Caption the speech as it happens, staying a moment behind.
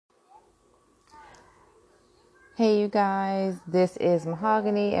Hey, you guys, this is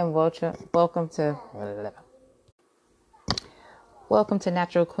Mahogany, and welcome to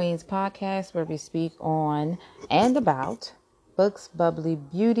Natural Queens Podcast, where we speak on and about books, bubbly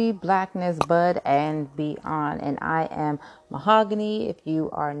beauty, blackness, bud, and beyond. And I am Mahogany. If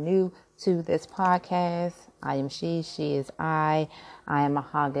you are new to this podcast, I am she is I am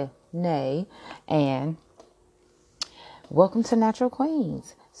Mahogany, and welcome to Natural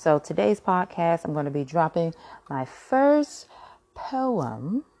Queens. So today's podcast, I'm going to be dropping my first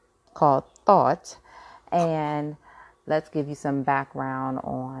poem called Thought. And let's give you some background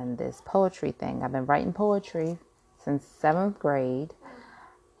on this poetry thing. I've been writing poetry since 7th grade.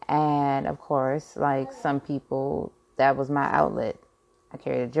 And of course, like some people, that was my outlet. I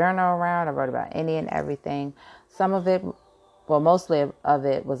carried a journal around. I wrote about any and everything. Some of it, mostly of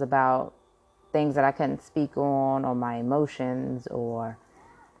it was about things that I couldn't speak on, or my emotions, or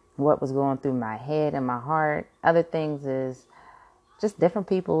what was going through my head and my heart. Other things is just different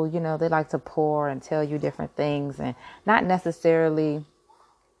people, they like to pour and tell you different things, and not necessarily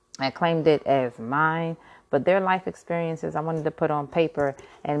I claimed it as mine, but their life experiences I wanted to put on paper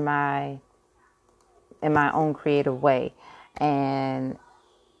in my own creative way. And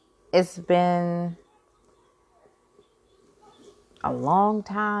it's been a long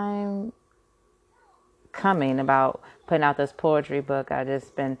time coming about putting out this poetry book. I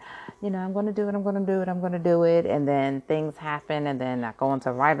just been, I'm going to do it. And then things happen. And then I go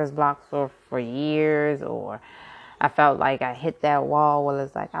into writer's block for years, or I felt like I hit that wall where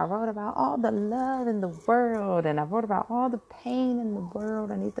it's like, I wrote about all the love in the world, and I wrote about all the pain in the world.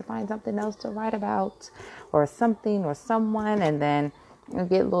 I need to find something else to write about, or something or someone. And then I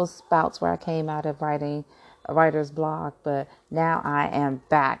get little spouts where I came out of writing a writer's block. But now I am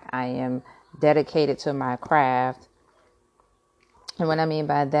back. I am dedicated to my craft. And what I mean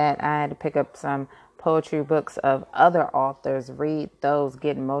by that, I had to pick up some poetry books of other authors, read those,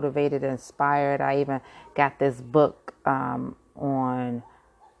 get motivated, inspired. I even got this book on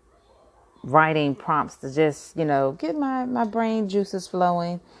writing prompts to just, get my brain juices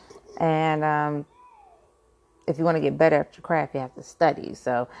flowing. And if you want to get better at your craft, you have to study.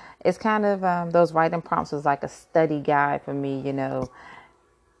 So it's kind of those writing prompts was like a study guide for me,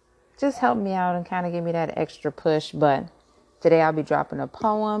 just help me out and kind of give me that extra push. But today I'll be dropping a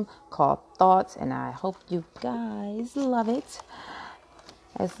poem called Thoughts, and I hope you guys love it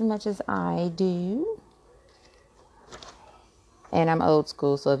as much as I do. And I'm old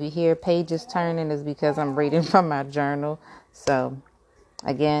school, so if you hear pages turning, it's because I'm reading from my journal. So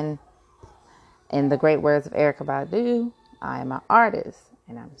again, in the great words of Erykah Badu, I am an artist,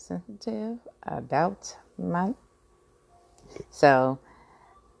 and I'm sensitive about my... So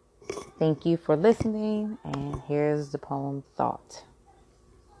thank you for listening, and here's the poem Thought.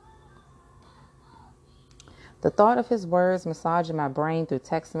 The thought of his words massaging my brain through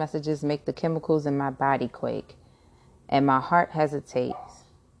text messages make the chemicals in my body quake, and my heart hesitates.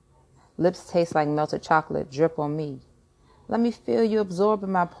 Lips taste like melted chocolate drip on me. Let me feel you absorb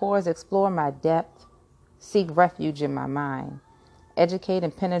in my pores, explore my depth, seek refuge in my mind. Educate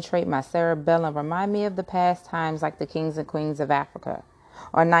and penetrate my cerebellum, remind me of the past times like the kings and queens of Africa,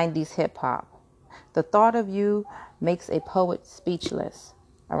 or 90s hip-hop. The thought of you makes a poet speechless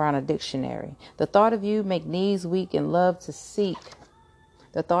around a dictionary. The thought of you make knees weak and love to seek.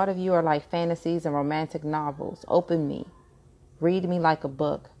 The thought of you are like fantasies and romantic novels. Open me. Read me like a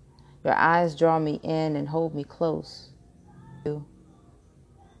book. Your eyes draw me in and hold me close. You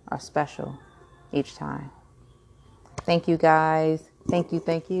are special each time. Thank you, guys. Thank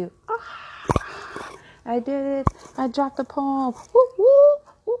you. I did it. I dropped the poem. Woo, woo,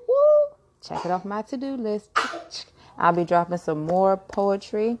 woo, woo. Check it off my to-do list. I'll be dropping some more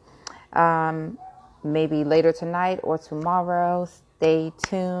poetry, maybe later tonight or tomorrow. Stay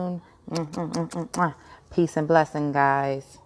tuned. Peace and blessing, guys.